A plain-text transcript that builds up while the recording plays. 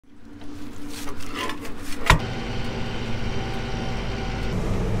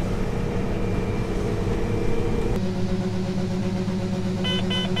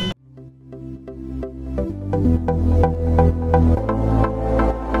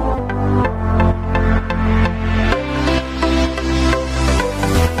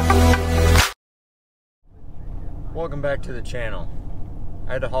Welcome back to the channel.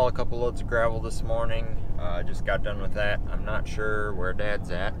 I had to haul a couple loads of gravel this morning. I just got done with that. I'm not sure where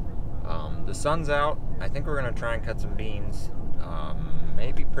Dad's at. The sun's out. I think we're gonna try and cut some beans,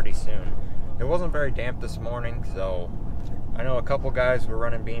 maybe pretty soon. It wasn't very damp this morning, so I know a couple guys were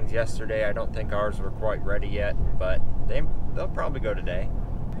running beans yesterday. I don't think ours were quite ready yet, but they'll probably go today.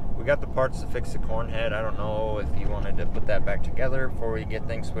 We got the parts to fix the corn head. I don't know if he wanted to put that back together before we get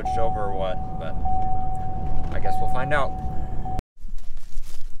things switched over or what, but I guess we'll find out.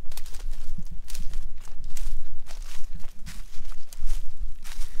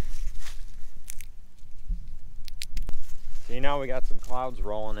 See, now we got some clouds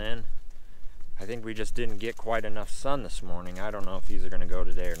rolling in. I think we just didn't get quite enough sun this morning. I don't know if these are going to go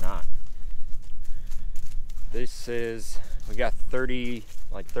today or not. This is, we got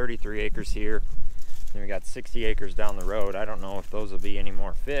 33 acres here. Then we got 60 acres down the road. I don't know if those will be any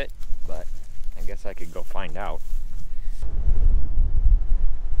more fit, but I guess I could go find out.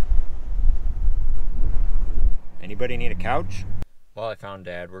 Anybody need a couch? Well, I found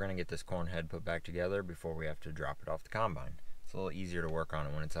Dad. We're gonna get this corn head put back together before we have to drop it off the combine. It's a little easier to work on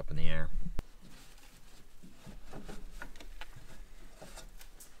it when it's up in the air.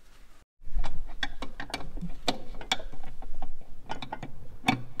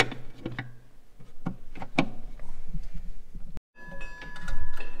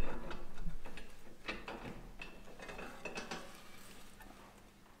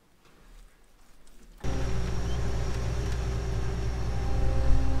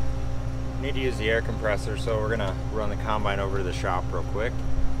 Need to use the air compressor, so we're gonna run the combine over to the shop real quick.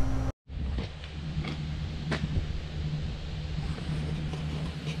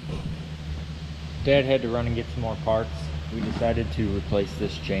 Dad had to run and get some more parts. We decided to replace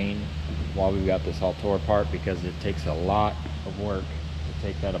this chain while we got this all tore apart because it takes a lot of work to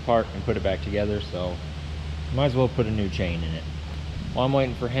take that apart and put it back together, so might as well put a new chain in it. While I'm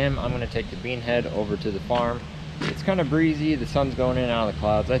waiting for him, I'm gonna take the bean head over to the farm. It's kind of breezy, the sun's going in and out of the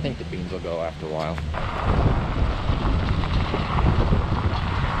clouds. I think the beans will go after a while.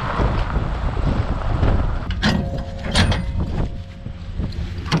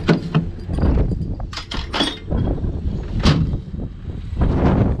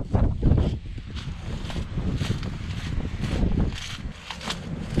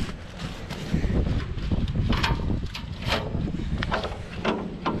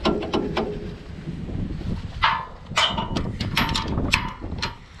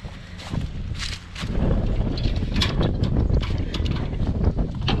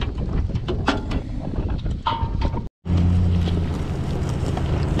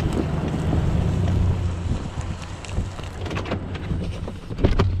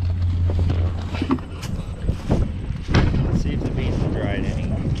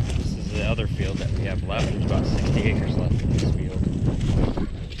 Field that we have left. There's about 60 acres left in this field.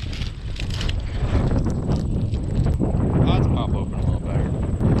 Pods pop open a little better.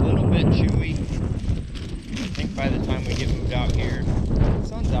 A little bit chewy. I think by the time we get moved out here, the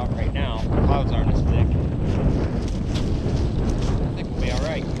sun's out right now, the clouds aren't as thick. I think we'll be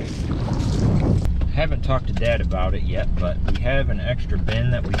alright. I haven't talked to Dad about it yet, but we have an extra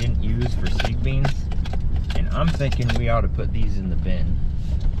bin that we didn't use for seed beans, and I'm thinking we ought to put these in the bin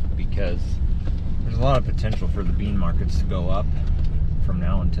because there's a lot of potential for the bean markets to go up from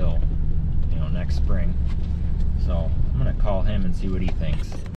now until, you know, next spring. So I'm gonna call him and see what he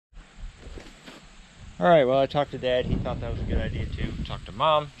thinks. All right, well, I talked to Dad. He thought that was a good idea too. Talked to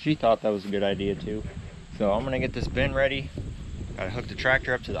Mom. She thought that was a good idea too. So I'm gonna get this bin ready. Gotta hook the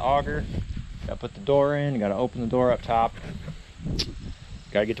tractor up to the auger. Gotta put the door in. Gotta open the door up top.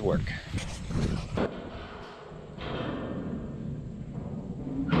 Gotta get to work.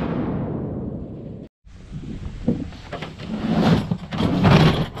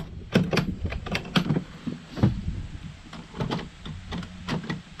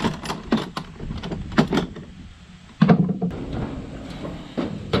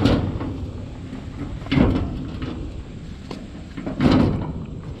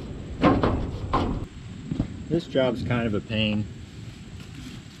 This job's kind of a pain.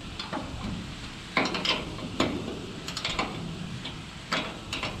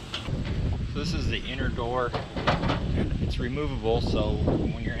 So this is the inner door. It's removable, so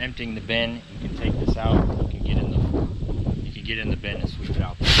when you're emptying the bin, you can take this out. You can get in the bin and sweep it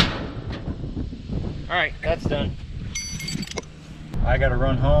out. All right, that's done. I gotta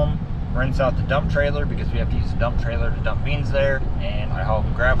run home, rinse out the dump trailer because we have to use the dump trailer to dump beans there, and I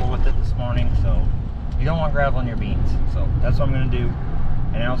hauled gravel with it this morning, so you don't want gravel in your beans. So that's what I'm gonna do.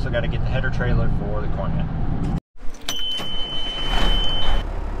 And I also gotta get the header trailer for the corn head.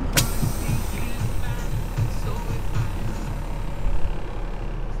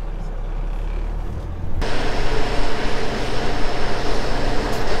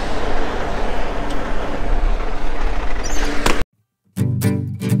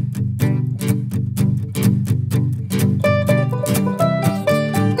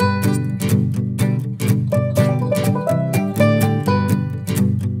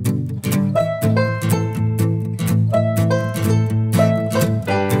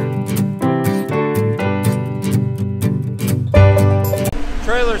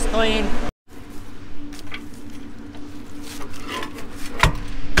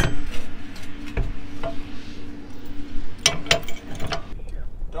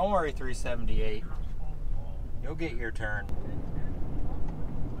 Don't worry, 378. You'll get your turn.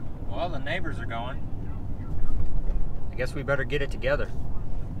 Well, the neighbors are going. I guess we better get it together.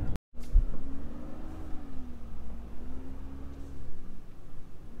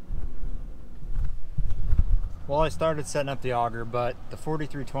 Well, I started setting up the auger, but the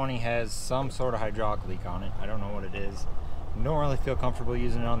 4320 has some sort of hydraulic leak on it. I don't know what it is. I don't really feel comfortable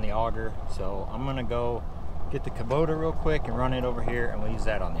using it on the auger, so I'm gonna go get the Kubota real quick and run it over here, and we'll use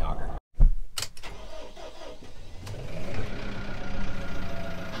that on the auger.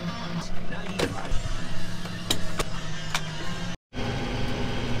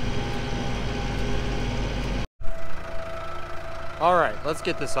 All right, let's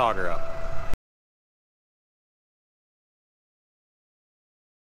get this auger up.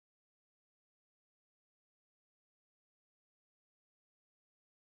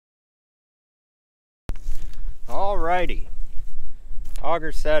 Alrighty,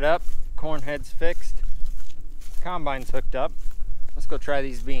 auger set up, corn head's fixed, combine's hooked up. Let's go try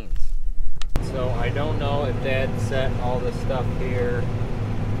these beans. So I don't know if Dad set all this stuff here.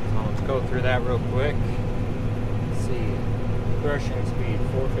 So let's go through that real quick. Let's see, threshing speed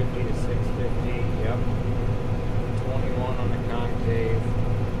 450 to 650. Yep. 21 on the concave.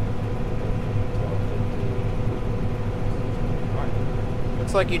 1250. All right.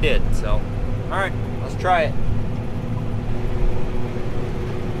 Looks like you did. So, all right, let's try it.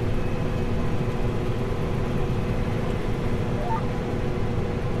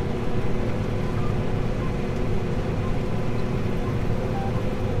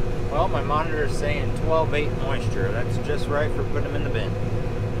 Well, my monitor is saying 12.8 moisture. That's just right for putting them in the bin.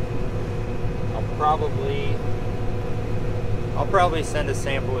 I'll probably send a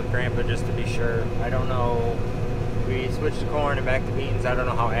sample with Grandpa just to be sure. I don't know. We switched to corn and back to beans. I don't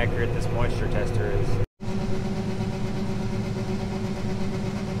know how accurate this moisture tester is.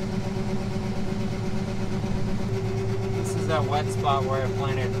 This is that wet spot where I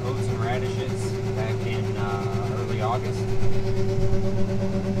planted oats and radishes back in early August.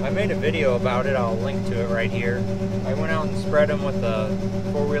 I made a video about it. I'll link to it right here. I went out and spread them with a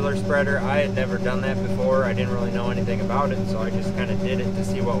four-wheeler spreader. I had never done that before. I didn't really know anything about it, so I just kind of did it to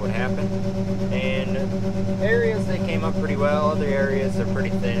see what would happen. And areas they came up pretty well. Other areas are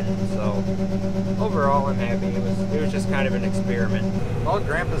pretty thin. So overall, I'm happy. It was just kind of an experiment. Well,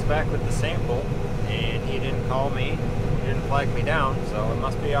 Grandpa's back with the sample, and he didn't call me. He didn't flag me down, so it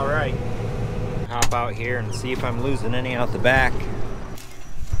must be all right. Hop out here and see if I'm losing any out the back.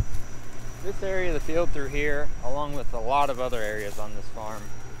 This area of the field through here, along with a lot of other areas on this farm,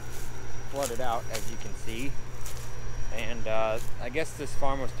 flooded out, as you can see. And I guess this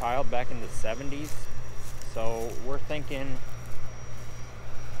farm was tiled back in the 70s, so we're thinking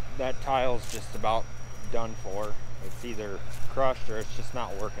that tile's just about done for. It's either crushed or it's just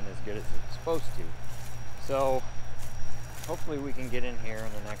not working as good as it's supposed to. So hopefully we can get in here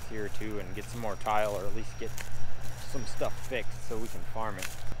in the next year or two and get some more tile, or at least get some stuff fixed so we can farm it.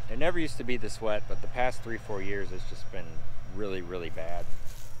 It never used to be this wet, but the past 3-4 years has just been really, really bad.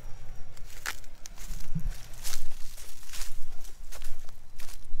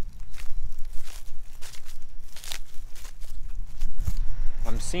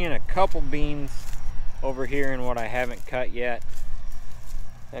 I'm seeing a couple beans over here in what I haven't cut yet.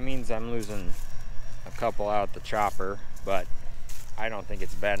 That means I'm losing a couple out the chopper, but I don't think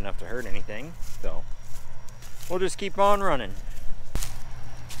it's bad enough to hurt anything, so we'll just keep on running.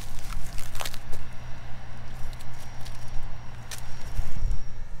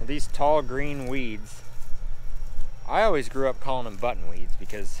 These tall green weeds, I always grew up calling them button weeds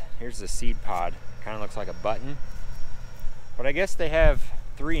because here's the seed pod, kind of looks like a button, but I guess they have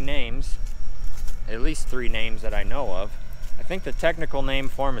 3 names, at least 3 names that I know of. I think the technical name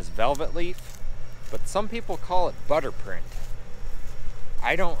for them is velvet leaf, but some people call it butterprint.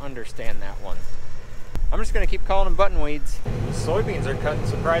 I don't understand that one. I'm just gonna keep calling them button weeds. The soybeans are cutting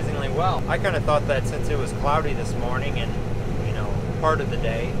surprisingly well. I kind of thought that since it was cloudy this morning and, you know, part of the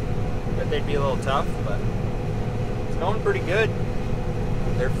day, that they'd be a little tough, but it's going pretty good.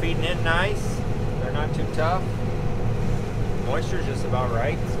 They're feeding in nice. They're not too tough. Moisture's just about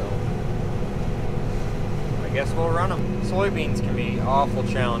right, so I guess we'll run them. Soybeans can be awful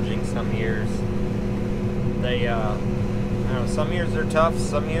challenging some years. They, I don't know, some years they're tough,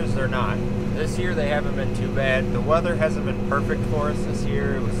 some years they're not. This year they haven't been too bad. The weather hasn't been perfect for us this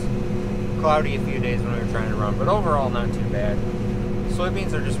year. It was cloudy a few days when we were trying to run, but overall not too bad.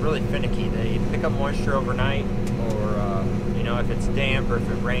 Soybeans are just really finicky. They pick up moisture overnight, or you know, if it's damp or if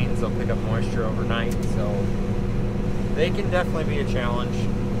it rains, they'll pick up moisture overnight. So they can definitely be a challenge,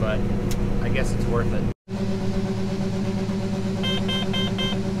 but I guess it's worth it.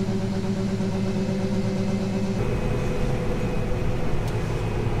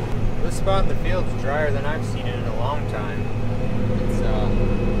 spot in the field's drier than I've seen it in a long time. It's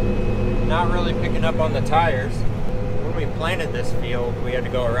not really picking up on the tires. When we planted this field, we had to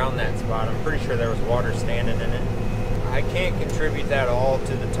go around that spot. I'm pretty sure there was water standing in it. I can't contribute that all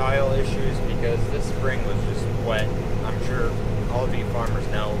to the tile issues because this spring was just wet. I'm sure all of you farmers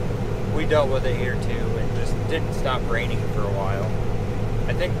know. We dealt with it here too, and just didn't stop raining for a while.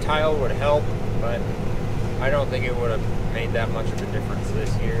 I think tile would help, but I don't think it would have made that much of a difference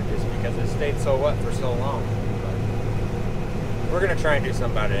this year just because it stayed so wet for so long. But we're going to try and do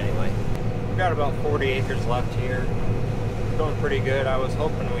something about it anyway. We've got about 40 acres left here. Going pretty good. I was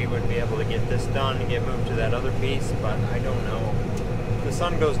hoping we would be able to get this done and get moved to that other piece, but I don't know. If the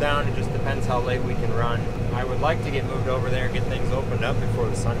sun goes down, it just depends how late we can run. I would like to get moved over there and get things opened up before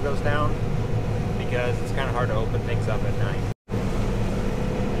the sun goes down because it's kind of hard to open things up at night.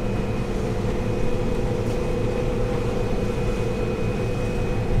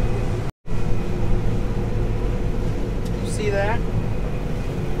 You see that?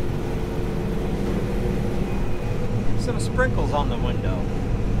 Some sprinkles on the window.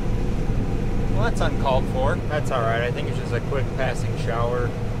 Well, that's uncalled for. That's alright. I think it's just a quick passing shower.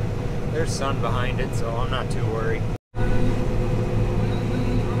 There's sun behind it, so I'm not too worried.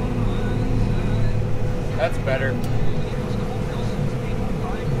 That's better.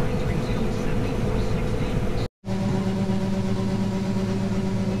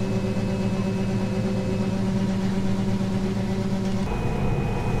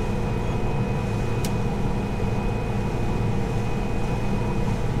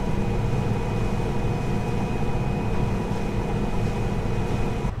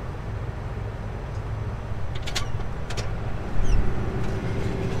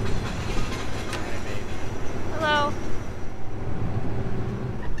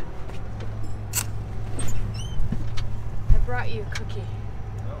 Brought you a cookie.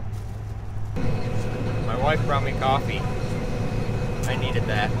 My wife brought me coffee. I needed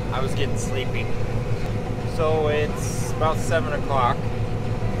that. I was getting sleepy. So it's about 7 o'clock.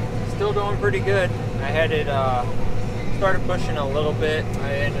 Still going pretty good. I had it started pushing a little bit.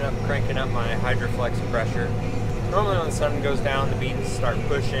 I ended up cranking up my hydroflex pressure. Normally when the sun goes down, the beans start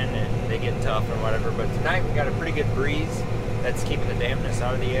pushing and they get tough and whatever, but tonight we got a pretty good breeze that's keeping the dampness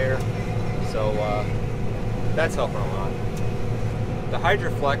out of the air. So that's helping a lot. The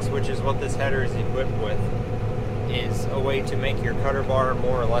Hydroflex, which is what this header is equipped with, is a way to make your cutter bar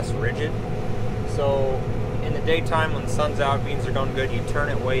more or less rigid. So in the daytime when the sun's out, beans are going good, you turn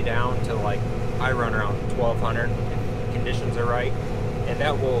it way down to, like, I run around 1200 if conditions are right, and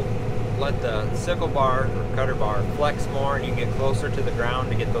that will let the sickle bar or cutter bar flex more and you get closer to the ground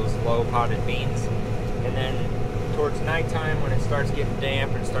to get those low potted beans. And then towards nighttime when it starts getting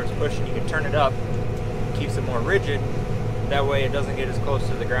damp and starts pushing, you can turn it up, keeps it more rigid. That way it doesn't get as close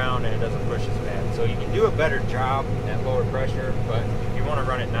to the ground and it doesn't push as bad. So you can do a better job at lower pressure, but if you want to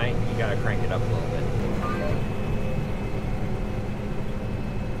run at night, you got to crank it up a little bit.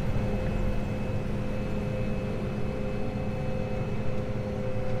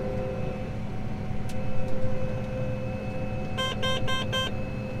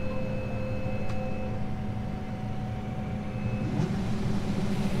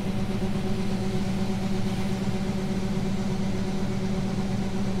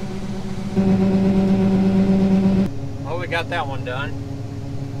 Well, we got that one done.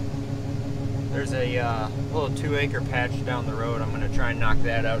 There's a little 2-acre patch down the road. I'm going to try and knock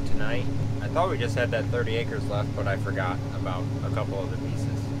that out tonight. I thought we just had that 30 acres left, but I forgot about a couple of the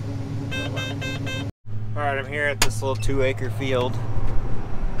pieces. So, alright, I'm here at this little 2-acre field.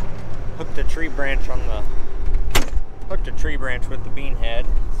 Hooked a tree branch with the bean head,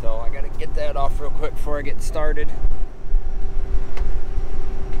 so I got to get that off real quick before I get started.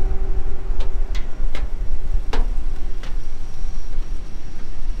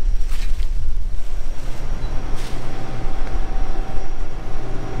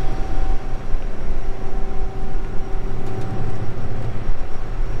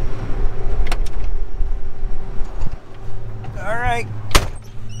 Alright,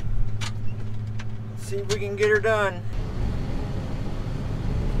 let's see if we can get her done.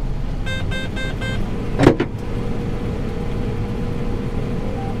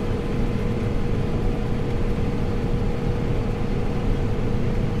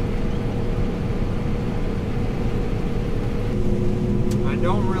 I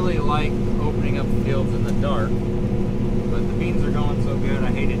don't really like opening up fields in the dark, but the beans are going so good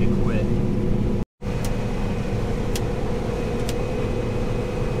I hated to quit.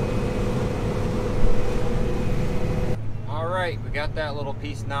 Alright, we got that little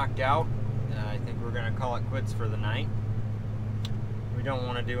piece knocked out. I think we're going to call it quits for the night. We don't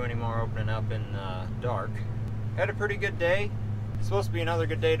want to do any more opening up in dark. Had a pretty good day. It's supposed to be another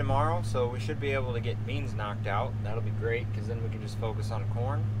good day tomorrow, so we should be able to get beans knocked out. That'll be great, because then we can just focus on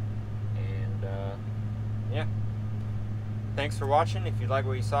corn. And yeah. Thanks for watching. If you like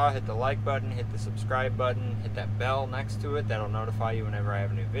what you saw, hit the like button, hit the subscribe button, hit that bell next to it. That'll notify you whenever I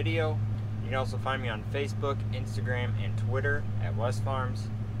have a new video. You can also find me on Facebook, Instagram, and Twitter at West Farms.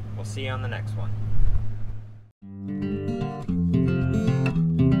 We'll see you on the next one.